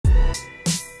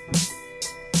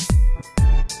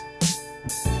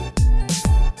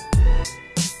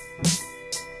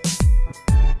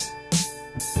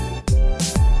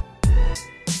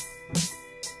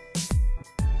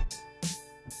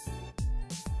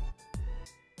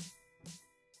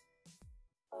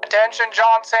Attention,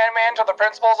 John Sandman, to the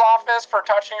principal's office for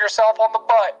touching yourself on the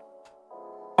butt.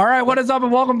 All right, what is up,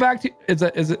 and welcome back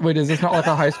to. Wait, is this not like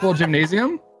a high school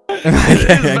gymnasium? I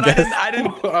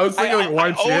was thinking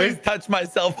like YMCA. I always touch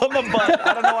myself on the butt.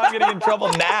 I don't know why I'm getting in trouble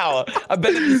now. I've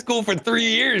been in school for 3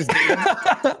 years, dude.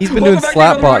 He's been doing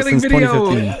slapbox since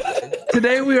 2015.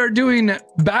 Today we are doing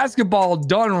basketball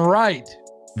done right.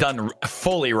 Done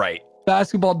fully right.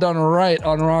 Basketball done right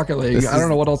on Rocket League. I don't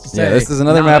know what else to say. Yeah, this is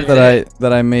another map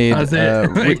that I made.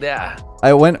 Yeah.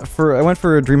 I went for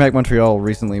DreamHack Montreal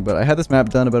recently, but I had this map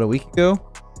done about a week ago.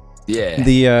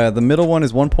 Yeah. The middle one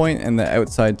is 1 point, and the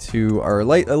outside two are a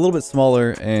little bit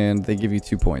smaller, and they give you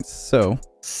 2 points. So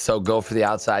go for the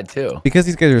outside too. because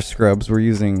these guys are scrubs, we're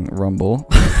using Rumble.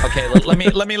 Okay, let me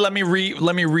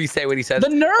re-say what he said. The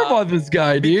nerve of this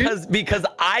guy, dude. Because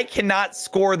I cannot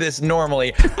score this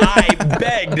normally. I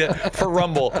begged for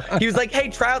Rumble. He was like, "Hey,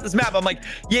 try out this map." I'm like,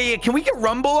 "Yeah, can we get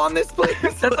Rumble on this, please?"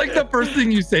 That's like the first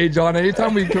thing you say, John.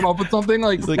 Anytime we come up with something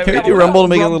like, Can we do Rumble to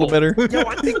make it a little better? Yo,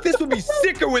 I think this would be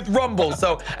sicker with Rumble.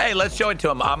 So, hey, let's show it to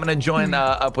him. I'm gonna join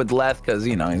up with Leth because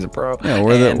he's a pro. Yeah,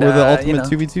 we're the ultimate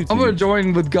 2v2 team. I'm gonna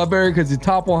join with Gubberry because he's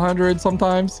top 100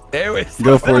 sometimes. There we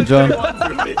Go for it, John.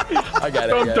 I got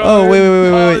it. Oh,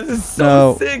 wait. This is so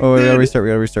No. sick, Oh, we dude. gotta restart. We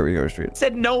gotta restart.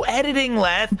 Said no editing,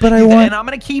 Leth. But I want- And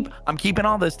I'm keeping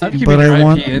all this. Dude. But I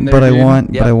want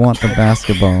the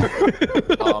basketball.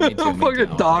 Oh, me too, I'm me fucking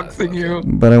too. doxing you.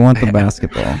 But I want the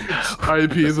basketball.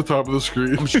 IP is the top of the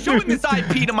screen. I'm showing this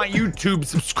IP to my YouTube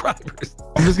subscribers.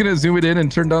 I'm just gonna zoom it in and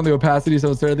turn down the opacity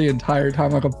so it's there the entire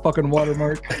time like a fucking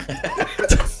watermark.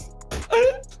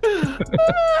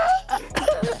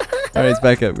 All right, it's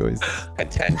back up, guys.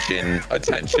 Attention.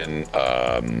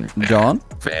 John?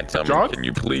 Phantom, John? can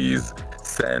you please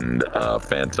send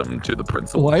Phantom to the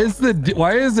principal? Why is the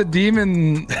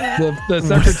demon the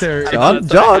secretary?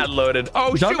 John? Loaded.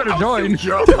 Oh, John shoot. better join.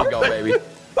 There we go, baby.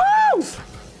 Woo!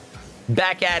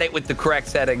 Back at it with the correct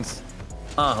settings.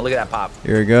 Look at that pop.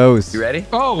 Here it goes. You ready?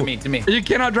 Oh, To me. You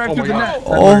cannot drive through the my net.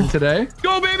 God. I learned today.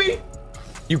 Go, baby.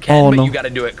 You can, Oh, but no. you got to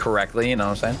do it correctly. You know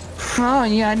what I'm saying? Oh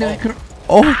yeah, I know.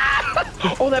 Oh,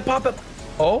 that pop up.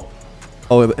 Oh,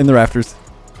 In the rafters.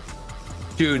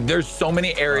 dude, there's so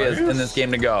many areas in this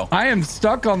game to go. I am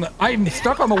stuck on the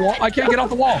wall. I can't get off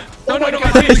the wall. No, I He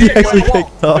can't. actually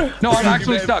kicked off. No, I'm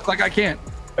actually stuck. Like I can't.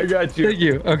 I got you. Thank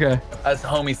you. Okay. That's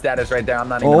homie status right there. I'm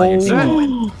not even on your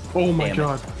team. Oh my Damn it.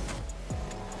 god.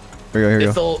 Here we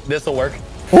go. This'll work.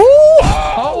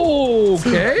 Oh,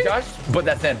 okay. Josh, but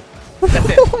that's in. That's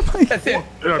in. That's in.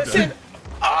 That's in.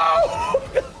 Oh.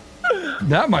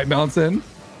 That might bounce in. You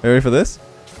ready for this?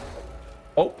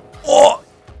 Oh.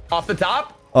 Off the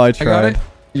top. Oh, I I got tried. it.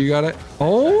 You got it.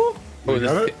 Oh, Oh,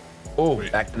 got it?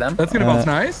 Back to them. that's gonna bounce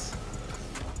nice.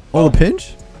 Oh, the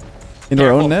pinch? Into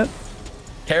our own net?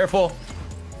 Careful.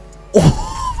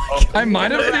 I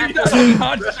might have saved that. I'm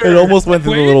not sure. It almost went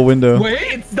through the little window. Wait.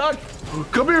 It's stuck.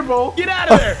 Come here, Bo. Get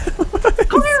out of there.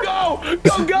 Go.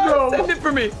 Send it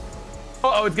for me.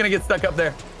 Uh-oh, it's gonna get stuck up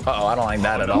there. Uh-oh, I don't like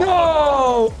that at all.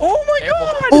 No. Oh my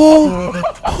God.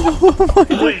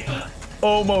 Oh! Wait.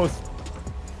 Almost.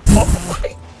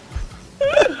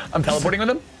 I'm teleporting with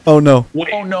him. Oh, no.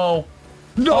 Oh no.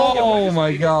 Oh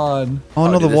my God. Oh,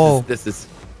 no, the dude, wall. This is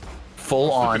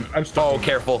full on. I'm stuck. Oh,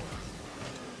 careful.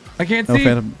 I can't No, see.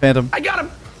 Phantom. I got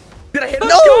him. Did I hit him?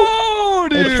 Go, I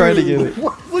dude. was trying to get it.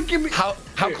 Look at me. How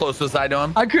close was I to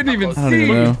him? I couldn't even I don't see.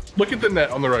 even know. Look at the net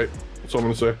on the right. That's what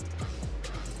I'm gonna say.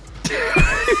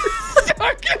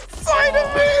 Stuck inside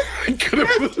of it.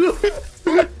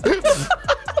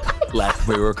 Left.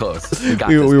 We were close. We, got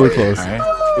We this, were buddy. close. All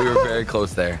right? We were very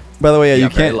close there. By the way, Yeah, you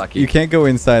very can't lucky. you can't go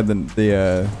inside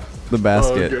the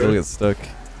basket. okay. It'll get stuck.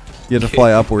 You have to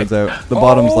fly upwards out. The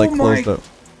bottom's like closed up.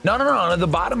 No. The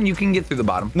bottom, you can get through the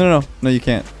bottom. No, you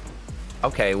can't.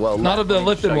 Okay, well. Not of the let me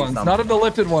lifted show you ones. something. Not of the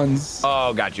lifted ones.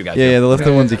 Oh, got you. Yeah, the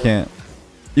lifted ones you can't.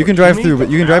 You can drive through, but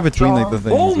you can drive between like the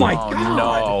things. Oh my Oh, God.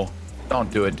 no.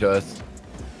 Don't do it to us.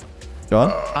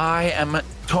 John? I am a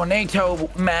tornado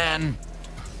man.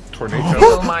 Tornado.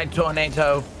 Feel my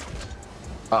tornado.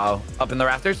 Uh-oh. Up in the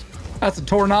rafters? That's a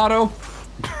tornado.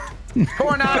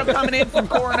 Tornado coming in from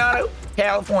Coronado,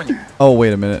 California. Oh,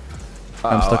 wait a minute.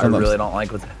 I'm stuck I on the really don't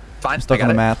like what's... Fine, stuck I on got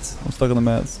the it. mats. I'm stuck on the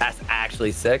mats. That's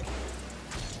actually sick.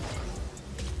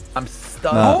 I'm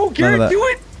stuck. Nah. Oh, none Garrett, of that. do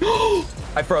it.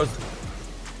 I froze.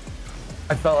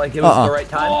 I felt like it was the right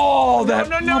time. Oh, that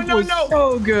No. was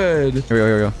so good.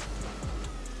 Here we go.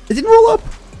 It didn't roll up.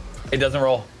 It doesn't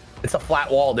roll. It's a flat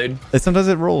wall, dude. Sometimes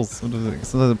it rolls.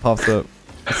 Sometimes it pops up.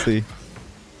 Let's see.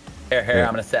 Here, Yeah.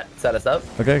 I'm gonna set us up.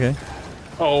 Okay.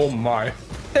 Oh my.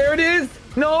 There it is.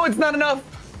 No, it's not enough.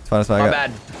 It's fine. My I got.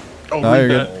 bad. Oh, No, you're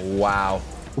read good. Wow.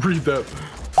 Read that.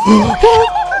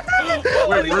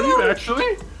 Wait, were you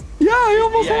actually? Yeah, he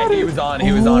almost Yeah, had he it. was on.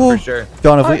 He was on for sure.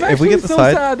 John, if I'm we get actually the so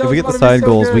side sad. That if we was get the about to be side so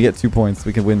goals, good. we get 2 points.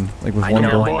 We can win like with I one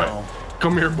know, goal. I Boy, know.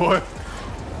 come here, boy.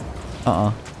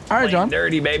 All right, John. Playing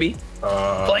dirty, baby.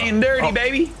 Playing dirty,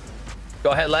 baby.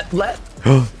 Go ahead, let.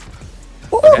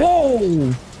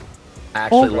 Whoa! I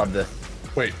actually love this.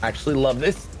 Wait. I actually love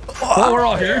this. Well, we're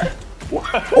all here. Get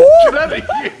out of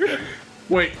here.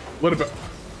 Wait, what about?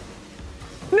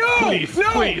 No! Please,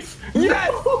 no! please.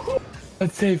 Yes!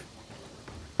 Let's save.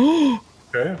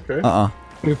 Okay.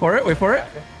 Wait for it. Wait for it.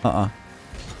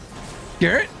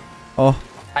 Garrett, Oh,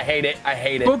 I hate it. I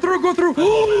hate it. go through. Go through.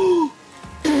 Oh,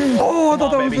 I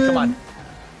thought that was baby, in. come on.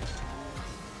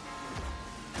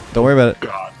 don't worry about it.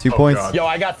 God. 2 Oh, points. God. Yo,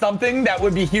 I got something that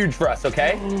would be huge for us,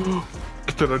 okay?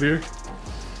 Get that out of here.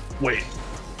 Wait.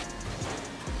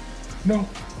 No.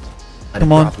 Let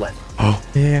Come it on. drop, let-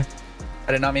 Yeah.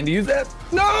 I did not mean to use that.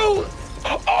 No!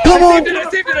 Oh, Come on. I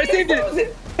saved it. I saved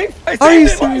Are you it.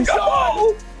 serious?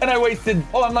 Go! And I wasted.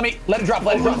 Hold on, let it drop.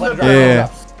 Let it drop. Yeah.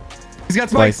 He's got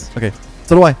spikes. Twice. Okay.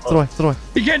 So do I. So do I.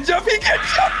 He can't jump. He can't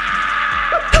jump.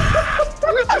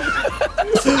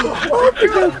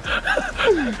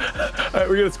 All right,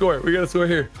 we gotta score. We gotta score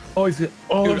here. Oh, he's good.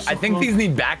 Dude, I think these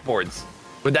need backboards.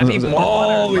 Would that be more fun?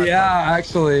 Oh yeah,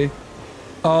 actually.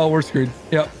 Oh, we're screwed.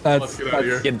 Yep, Let's get out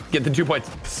of here. Get the 2 points.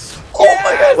 Oh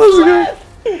my God, let's go.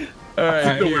 All I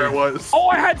right. know where it was. Oh,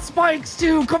 I had spikes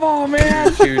too. Come on,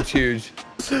 man. Huge.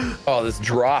 Oh, this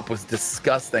drop was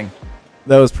disgusting.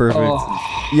 That was perfect.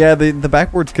 Oh. Yeah, the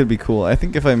backboards could be cool. I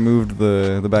think if I moved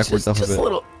the backboards off Just of a it.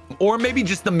 little, or maybe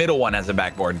just the middle one as a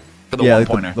backboard for the Yeah, one like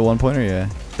pointer the 1-pointer. Yeah.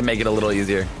 to make it a little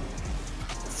easier.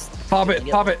 Pop it.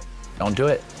 Don't do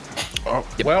it. Oh,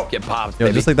 Get, well, get popped, Yo,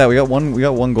 baby. just like that, we got one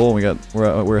goal.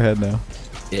 We're ahead now.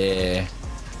 Yeah.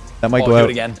 That might Oh, go do out. it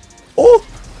again. Oh.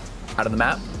 Out of the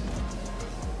map.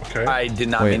 okay. I did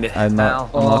not Wait, mean to. I'm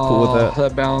not cool with that.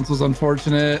 That balance was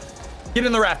unfortunate. Get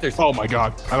in the rafters. Oh my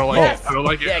God. I don't like Yes. it. I don't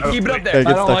like it. Yeah, I don't keep it up like there. I Get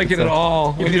don't stuck, like get it at stuck.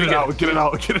 all. We Get need to it get out. Get it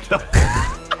out. Get it out.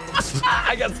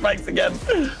 I got spikes again.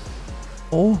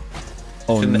 Oh.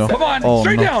 Oh Shouldn't no. have Come on, Oh,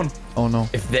 straight no. down. Oh no.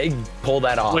 If they pull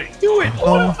that off. Wait. Do it.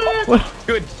 Oh. What?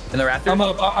 Good. In the rafters. I'm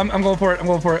up. I'm going for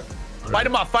it. Fight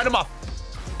him off.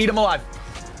 Eat him alive.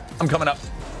 I'm coming up.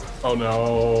 Oh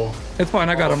no. It's fine.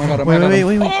 I got him. Wait.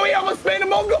 Oh, he almost made a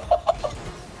Mongol.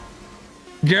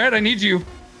 Garrett, I need you.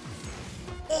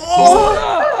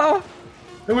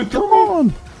 It went through Come me.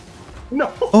 on.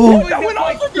 No. Oh. That went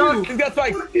off of you. He's got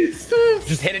spikes. What is this?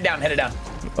 Just hit it down.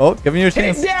 Oh, give me your Hit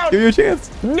it chance. down. Give me your chance.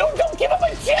 No, don't give him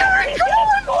a chance.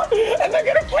 And they're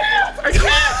gonna kill us.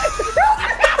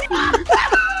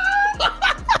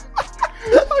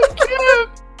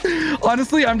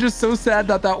 Honestly, I'm just so sad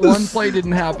that one play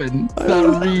didn't happen.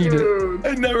 That read.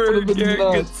 I never heard been Garrett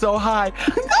nuts. get so high.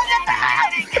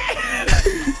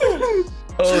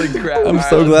 Holy crap. I'm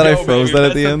so glad I froze that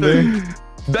at the end there.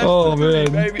 Oh,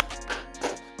 man. Baby.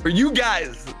 For you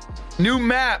guys, new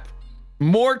map.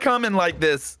 More coming like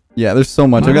this. Yeah, there's so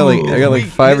much. I got like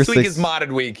 5 or This 6. week is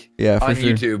modded week. Yeah, for on sure.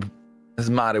 YouTube. This is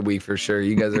modded week for sure.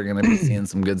 You guys are gonna be seeing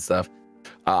some good stuff.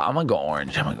 I'm gonna go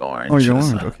orange. Oh, you're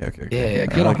orange. Okay. Yeah, I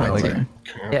get like off it, I my like team.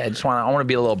 it. Yeah, I want to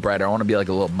be a little brighter. I want to be like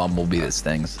a little bumblebee that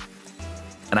stings.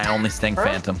 And I only sting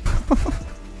phantom.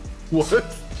 What?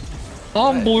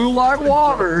 I'm blue like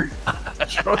water.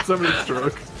 Show somebody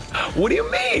stroke. What do you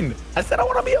mean? I said I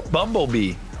want to be a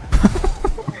bumblebee.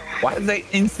 Why did they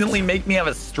instantly make me have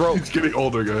a stroke? He's getting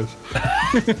older, guys.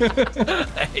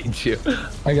 I hate you.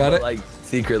 I got it. Like,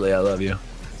 secretly, I love you.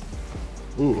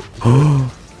 Ooh.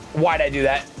 Why'd I do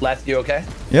that? Les, you okay?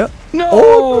 Yep. No.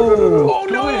 Oh,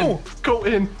 no! Go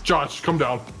in. Josh, come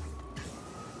down.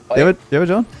 You have it,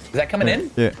 John? Is that coming in?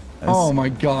 Yeah. Oh my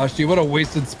gosh, dude! What a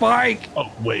wasted spike.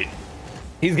 Oh, wait.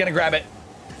 He's gonna grab it.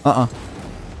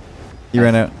 You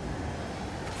ran out.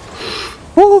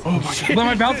 Oh my God. Let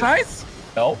my bounce nice.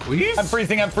 No. Please? I'm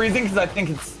freezing because I think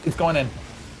it's going in.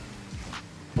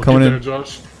 We'll Coming get in. there,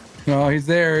 Josh. No, he's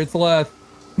there. It's Leth.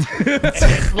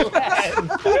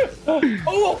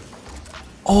 Oh!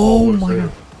 Oh my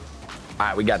God.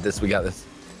 Alright, we got this.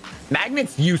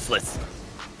 Magnet's useless.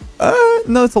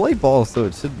 No, it's a light ball, so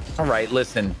it should. Alright,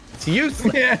 listen. It's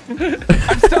useless. Yeah.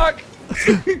 I'm stuck.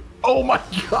 Oh my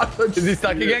God. Is he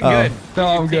stuck again? Uh-oh. Good. No,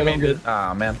 I'm good. I'm good.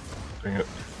 Oh, man. Dang it.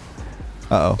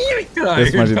 Uh oh. Get out of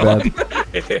This here, might be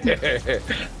John. bad.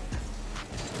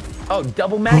 Oh,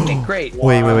 double magnet. Great.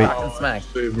 Wait. Fucking smack.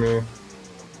 Save me.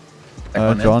 Back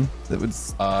on in. John, that would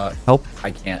help.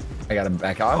 I can't. I gotta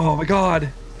back off. Oh my god.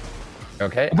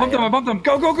 Okay. I bumped him.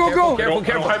 Go. Careful. I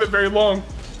don't have it very long.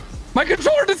 My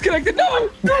controller disconnected. No.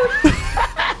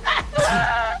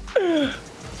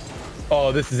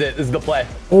 Oh, this is it. This is the play.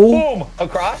 Oh. Boom.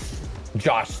 Across.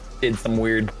 Josh did some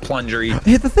weird plungery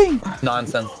Hit the thing.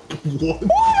 nonsense. What? Oh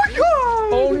my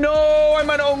god! Oh no, I'm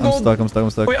on own I'm goal. stuck. I'm stuck. I'm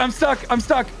stuck. Wait, I'm stuck. I'm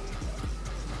stuck.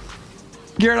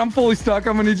 Garrett, I'm fully stuck.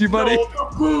 I'm gonna need you, buddy. No,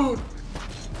 the food.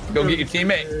 Go get your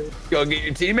teammate. Go get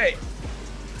your teammate.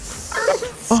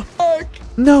 Fuck.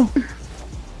 No.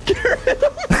 Can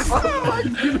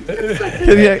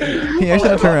you actually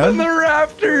not turn In the around?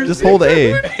 rafters. Just hold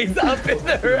A. He's up in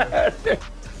the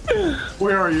rafters.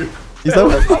 Where are you? He's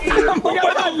up. I'm up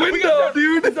by the window,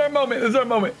 dude. This is our moment. This is our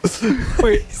moment.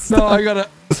 Wait, no, I gotta.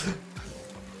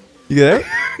 You get it?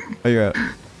 Oh, you're out.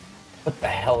 What the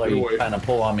hell are Good you way. trying to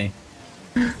pull on me?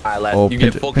 All right, lad. Oh, you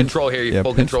pinch get it, full pinch. control here. You Yeah,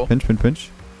 full pinch, control. pinch, pinch, pinch.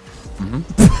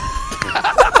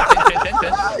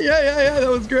 Yeah, that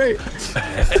was great.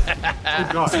 Oh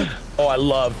god. Oh, I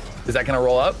love. Is that gonna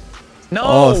roll up? No.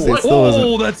 Oh, see, it still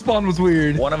Oh, isn't. that spawn was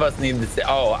weird. One of us needs to say.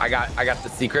 Oh, I got the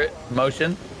secret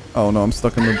motion. Oh no, I'm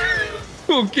stuck in the.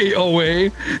 Okay, away.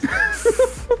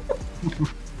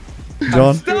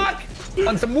 John. Stuck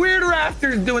on some weird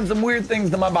rafters, doing some weird things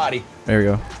to my body. There we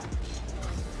go.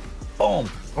 Boom.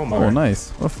 Oh my. Oh,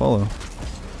 nice. What a follow.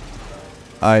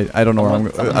 I don't know where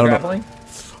I'm. Someone's I don't know. grappling?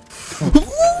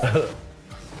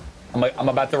 I'm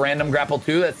about to random grapple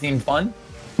too. That seemed fun.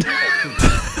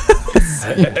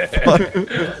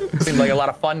 Seemed like a lot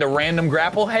of fun to random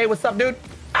grapple. Hey, what's up, dude?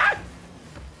 Ah!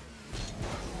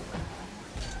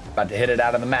 About to hit it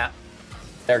out of the map.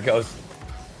 There it goes.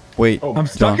 Wait. Oh, I'm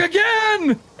stuck John.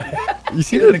 again. You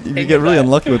see that? You get really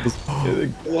unlucky with this.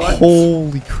 What?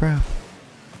 Holy crap.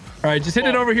 All right, just hit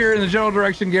it over here in the general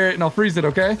direction, Garrett, and I'll freeze it,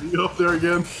 okay? You up there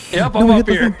again? Yep, No, I'm we up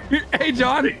hit the here. Hey,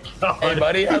 John. Hey,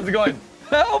 buddy, how's it going?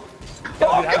 Help.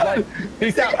 Oh, How's God. life?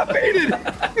 Peace out. Baited.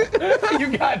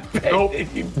 You got baited, Nope.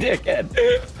 you dickhead.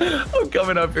 I'm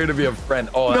coming up here to be a friend.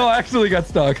 Oh, No, I actually got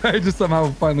stuck. I just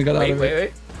somehow finally got out wait, of wait,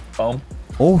 it. wait. Boom.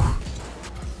 Oh.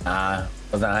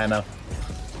 Wasn't high enough.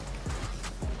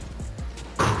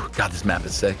 God, this map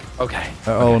is sick. Okay.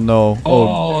 Oh no.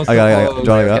 Oh, Oh. so I got it. close.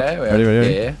 John, I got Okay, it. Ready,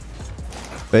 ready, Yeah.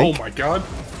 Fake. Oh my god.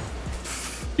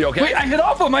 You okay? Wait, I hit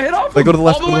off him. I hit off Wait, him. go to the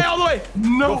left. all Go the to way, all the way.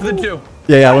 No. Go for the 2.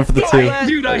 Yeah, I went for the 2.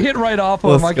 Dude, I hit right off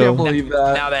him. Let's I go. can't believe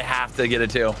that. Now they have to get a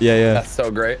 2. Yeah, yeah. That's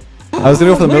so great. I was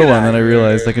gonna go for the Look middle at one, then I that.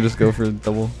 realized I could just go for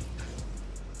double.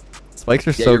 Spikes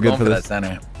are Yeah, so you're good going for that this.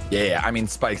 center. Yeah, I mean,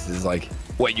 spikes is like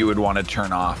what you would want to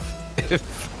turn off.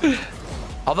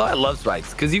 Although I love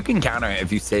spikes, because you can counter it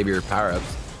if you save your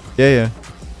power-ups. Yeah, yeah.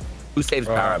 Who saves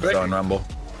power-ups fake. though in Rumble?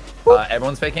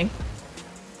 Everyone's faking?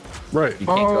 Right. You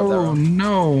can't go up that Oh, road.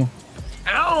 no.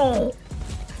 Ow!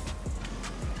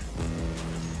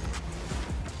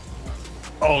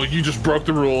 Oh, you just broke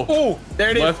the rule. Oh,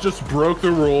 there it is. Left just broke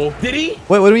the rule. Did he?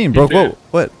 Wait, what do you mean? Broke did.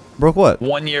 what? What? Broke what?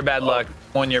 1 year bad luck.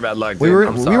 1 year bad luck. We dude. were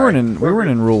I'm we sorry. weren't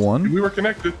in rule 1. We were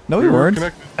connected. No, we weren't.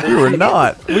 Connected. We were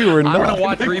not. We were I'm gonna not.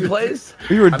 watch replays.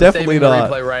 We were I'm definitely saving the not.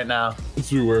 replay right now.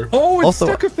 Yes, we were. Oh, it's Also-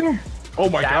 stuck up there. Oh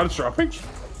my Yeah. god, it's dropping.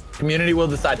 Community will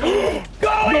decide. Go in!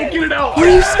 Don't get it out. Are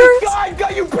you serious? God,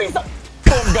 God, you piece of...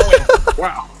 Boom, go in.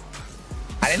 Wow.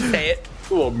 I didn't say it. It's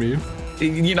a little mean.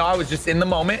 You know, I was just in the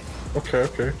moment. Okay,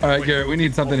 okay. All right, Garrett, we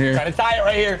need something here. Trying to tie it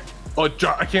right here. Oh,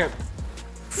 I can't.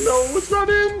 No, it's not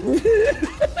in.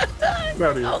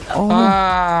 Not in. Oh,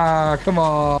 Ah, come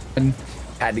on.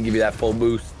 Had to give you that full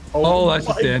boost. Oh, that's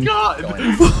just my in. god. Go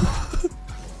in.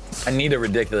 I need a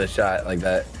ridiculous shot like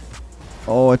that.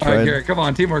 oh, I All right, tried. Garrett, come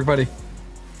on. Teamwork, buddy.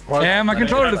 Why- And my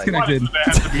controller Why disconnected. Why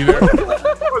does it have to be there?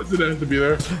 Why does it have to be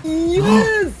there?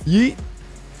 Yes! Yeet.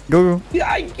 Go, go. Yeah,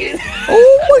 I get it.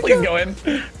 Oh my Please god. go in.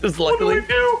 Just What do I luckily.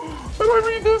 do? How do I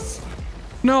read this?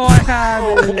 No, I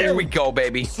had. There we go,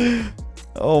 baby.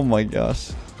 Oh my gosh.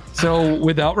 So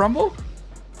without Rumble,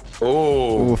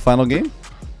 Oh, Ooh, final game?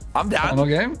 I'm down. final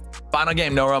game. Final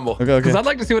game, no rumble. Okay, okay. Because I'd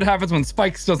like to see what happens when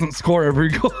Spikes doesn't score every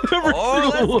goal. Every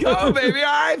Oh, single let's go, one. baby. All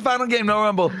right, final game, no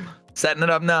rumble. Setting it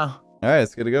up now. All right,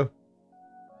 it's good to go.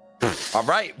 All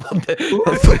right.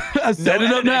 Set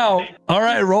it up now. All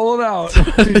right, roll it out.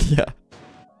 Yeah.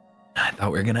 I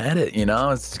thought we were gonna edit. You know,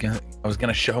 I was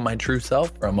gonna show my true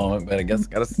self for a moment, but I guess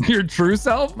gotta Your true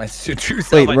self? my true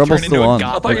self. Wait, I Rumble's turned still into a on. I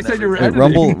thought goblin you said you were Wait,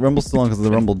 editing. Rumble's still on because of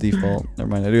the Rumble default. Never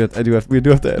mind. We do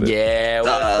have to edit. Yeah,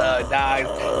 what's up,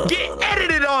 guys? Get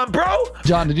edited on, bro.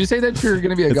 John, did you say that you're going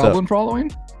to be a It's goblin for Halloween?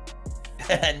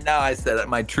 No, I said that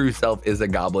my true self is a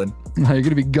goblin. No, you're going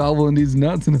to be gobbling these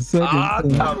nuts in a second. Ah,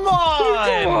 come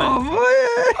on.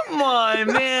 Oh, Come on,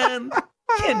 man.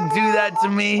 Can't do that to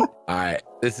me. All right,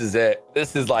 this is it.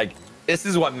 This is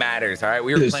what matters. All right,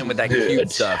 we were playing with that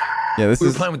cute stuff. Yeah, this We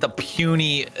were is. playing with the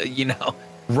puny, I love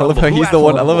rumble. how Who he's asked the for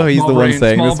one. I love how he's Small the one brain-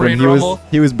 saying small this when brain he rumble?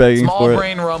 was begging small for it.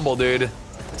 brain rumble, dude.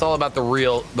 It's all about the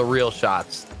real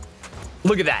shots.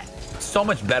 Look at that. So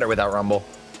much better without Rumble.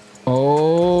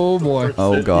 Oh boy.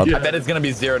 Oh god. I bet it's gonna be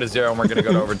 0-0 and we're gonna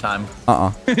go to overtime.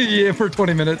 Yeah, for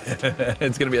 20 minutes.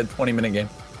 It's gonna be a 20-minute game.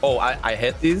 Oh, I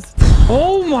hit these.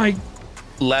 Oh my.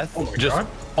 Left, Oh my just God.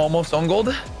 almost on gold.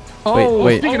 Oh,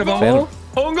 wait. speaking of Phantom.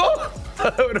 Uncle. On goal.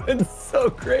 That would have been so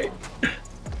great.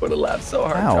 Would have laughed so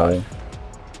hard. Ow.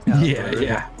 Josh.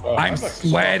 Yeah. I'm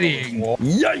sweating.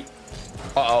 Yikes.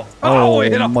 Uh-oh. Oh,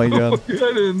 it hit my god. I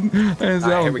didn't see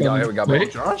that Here we go. one Here we go. coming.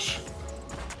 Wait. Josh?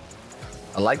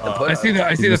 I like the push. I see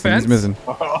the He's fence. missing.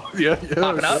 Oh, yeah.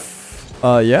 Popping up.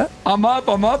 Yeah. I'm up.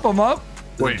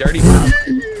 Wait. Dirty pop.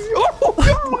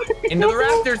 Into the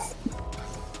rafters.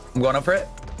 I'm going up for it.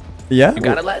 Yeah. You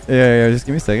got it, Les? Yeah. Just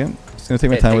give me a second. Just gonna take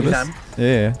my Okay, time take with your this. time.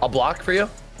 Yeah. I'll block for you.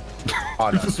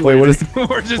 Oh, no. Wait, what is?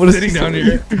 We're just What is sitting this? down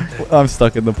here. I'm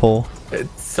stuck in the pole.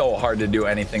 It's so hard to do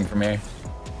anything from here.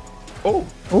 Oh,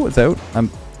 Oh, it's out. I'm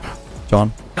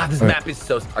John. God, this Okay. map is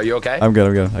so... Are you okay? I'm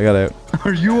good. I got out.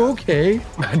 Are you okay?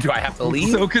 Do I have to leave?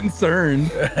 So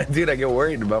concerned. Dude, I get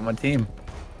worried about my team.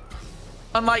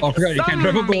 Unlike Oh, I forgot you can't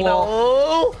drive up the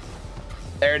wall.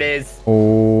 There it is.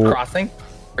 Oh. Crossing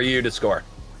for you to score.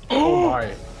 Oh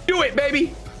my. Do it,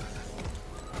 baby.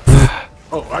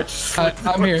 Oh, I just.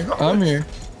 I'm here. Come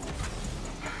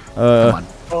on.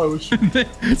 Oh, I was.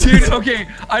 Dude, okay.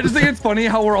 I just think it's funny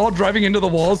how we're all driving into the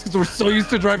walls because we're so used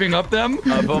to driving up them.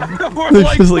 Up 'em. We're They're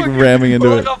just, like, fucking- ramming into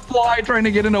we're it. like a fly trying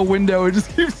to get in a window. It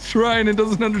just keeps trying and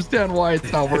doesn't understand why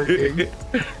it's not working.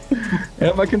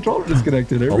 And my controller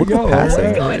disconnected. There Oh, we look at go. passing. All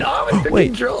right. Going on with the Wait.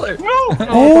 controller. Oh,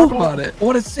 talk about it.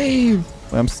 What a save.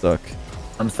 I'm stuck.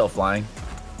 I'm still flying.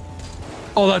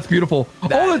 Oh, that's beautiful. That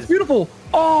That's is- beautiful.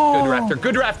 Oh. Good rafter.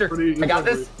 Good rafter. I got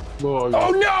this. Oh, Oh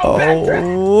no! Backtrack.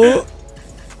 Oh.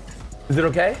 Is it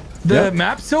okay? The Yep.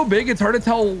 map's so big, it's hard to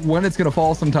tell when it's gonna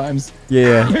fall sometimes.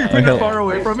 Yeah. You're I too help. far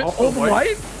away from it. Oh, Oh, the my-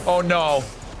 light? Oh no!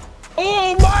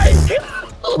 Oh my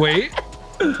God! Wait.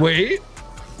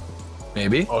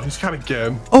 Maybe. Oh, he's kind of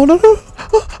getting. Oh no.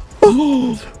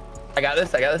 I got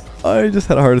this. I just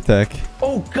had a heart attack.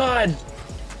 Oh God!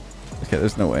 Okay,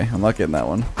 there's no way. I'm not getting that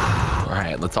one. All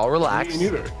right, let's all relax. Me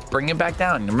neither. Bring it back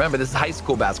down. Remember, this is high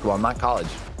school basketball, not college.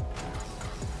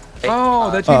 Hey, Oh,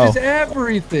 that changes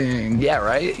everything. yeah,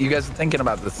 right? You guys are thinking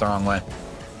about this the wrong way.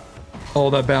 Oh,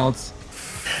 that bounce.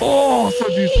 Oh, so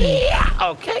juicy.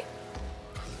 Okay.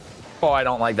 Oh, I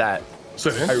don't like that.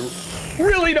 Sit in. I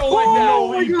really don't like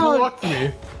Oh, my he God. blocked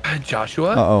me. that.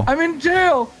 Joshua? Uh-oh. I'm in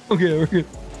jail. Okay, we're good.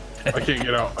 I can't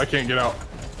get out.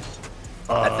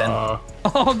 That's in.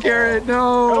 Oh, Garrett,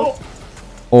 no.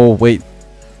 Oh, wait.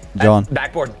 John.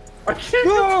 Backboard. I can't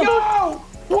No.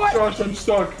 What? Josh, I'm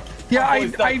stuck. Yeah,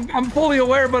 I'm fully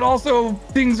aware, but also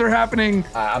things are happening.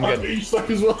 I'm Are good. you stuck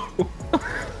as well?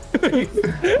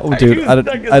 Oh, dude. I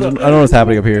don't know what's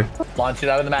happening up here. Launch it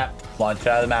out of the map.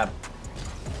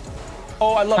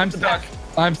 Oh, I love I'm the stuck.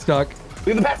 pass. I'm stuck. Look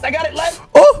at the pass. I got it, Les.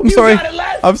 Oh, I'm You sorry. got it,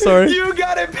 Les. I'm sorry. You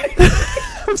got it, baby.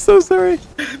 I'm so sorry.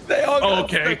 They all got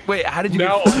Okay. stuck. Wait, how did you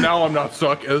Now I'm not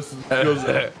stuck. Just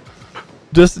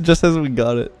as we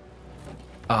got it.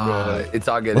 It's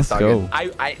all good. Let's It's all go. good.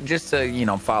 I just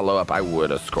to follow up, I would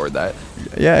have scored that.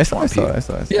 Yeah, I saw on,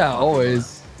 it. Yeah,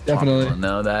 always. Definitely. I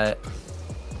know that.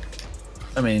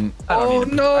 I mean, I don't Oh,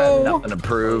 need to, I no. have nothing to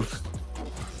prove.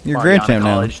 You're Already grand on champ a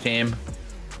now. college team.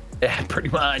 Yeah, pretty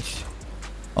much.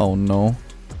 Oh no.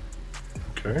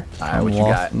 Okay. All right, I'm what you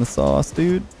lost got? in the sauce,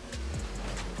 dude.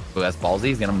 Oh, that's ballsy.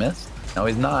 He's gonna miss. No,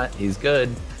 he's not. He's good.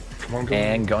 Come on, go.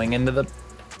 And going into the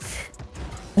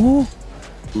Oh.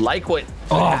 like what?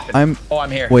 I'm. Oh, I'm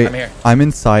here. Wait. I'm here. I'm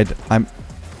inside. I'm.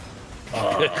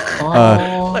 Oh,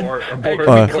 Hey, can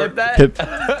Uh, we clip that?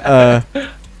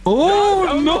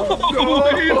 oh no!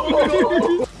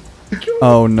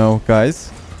 Oh no, guys.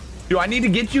 Do I need to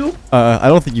get you? I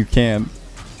don't think you can.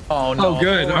 Oh no. Oh,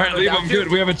 good. All right, leave Without him you?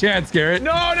 good. We have a chance, Garrett.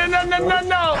 No. I got it, I'll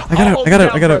I got it, hold I got down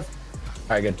it. first.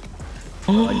 All right, good.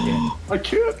 I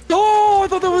can't. Oh, I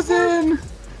thought that was in.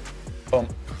 Boom.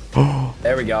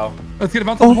 There we go. Let's get a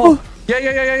bounce on the Oh. ball. Yeah.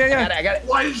 I got it.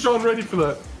 Why is Sean ready for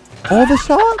that? Oh, the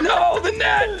shot. No, the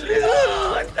net.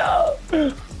 Oh,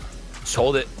 no. Just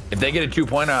hold it. If they get a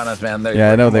 2-pointer on us, man,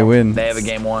 Yeah, I know they win. They have a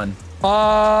game won. Wait.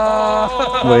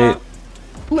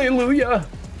 Hallelujah.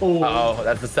 Oh, Oh,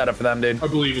 that's the setup for them, dude. I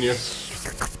believe in you.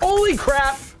 Holy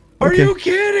crap. Are Okay. you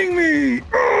kidding me?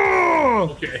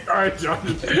 Oh. Okay. All right, John.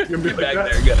 You're gonna be like Back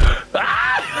that. there, good.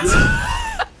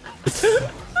 Ah!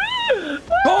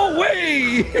 Go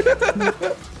away!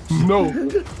 No.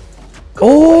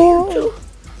 Oh.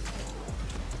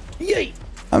 Yay.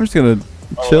 I'm just gonna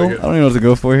chill. I God. don't even know what to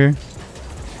go for here.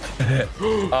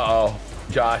 Uh-oh.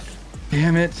 Josh.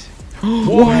 Damn it.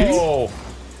 Whoa.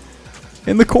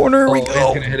 In the corner we He's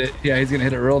go. gonna hit it. Yeah, he's gonna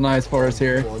hit it real nice for us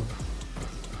here.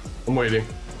 I'm waiting.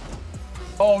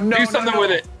 Oh no! Do something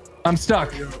with it. I'm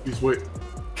stuck. He's wait.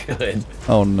 Good.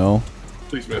 Oh no.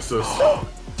 Please miss this.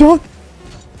 Don't.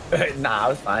 Nah, I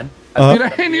was fine. Dude, I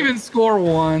didn't even score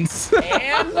once.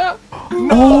 And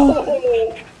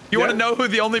Oh. you want to know who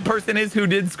the only person is who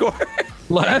did score?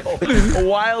 Left. A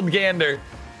wild gander.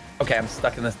 Okay, I'm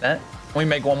stuck in this net. Can we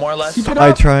make one more left? Keep it I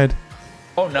up. tried.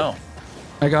 Oh no.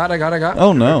 I got.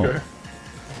 Oh no. Okay.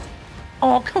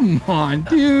 Oh, come on,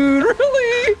 dude.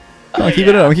 Really? Come on, keep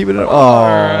it up. Keep it up. All Oh.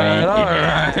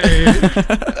 right.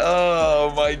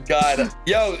 Oh my god.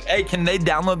 Yo, hey, can they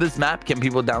download this map? Can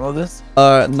people download this?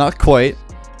 Not quite.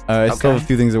 I still have Okay. a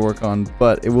few things to work on,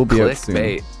 but it will be out soon.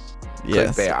 Clickbait.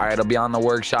 Yes. Clickbait. All right, it'll be on the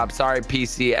workshop. Sorry,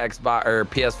 PC, Xbox, or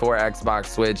PS4, Xbox,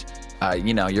 Switch.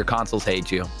 You know, your consoles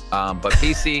hate you. But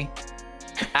PC,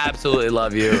 absolutely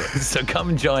love you. So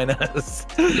come join us.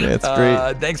 Yeah, it's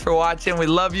great. Thanks for watching. We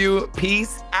love you.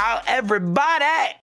 Peace out, everybody.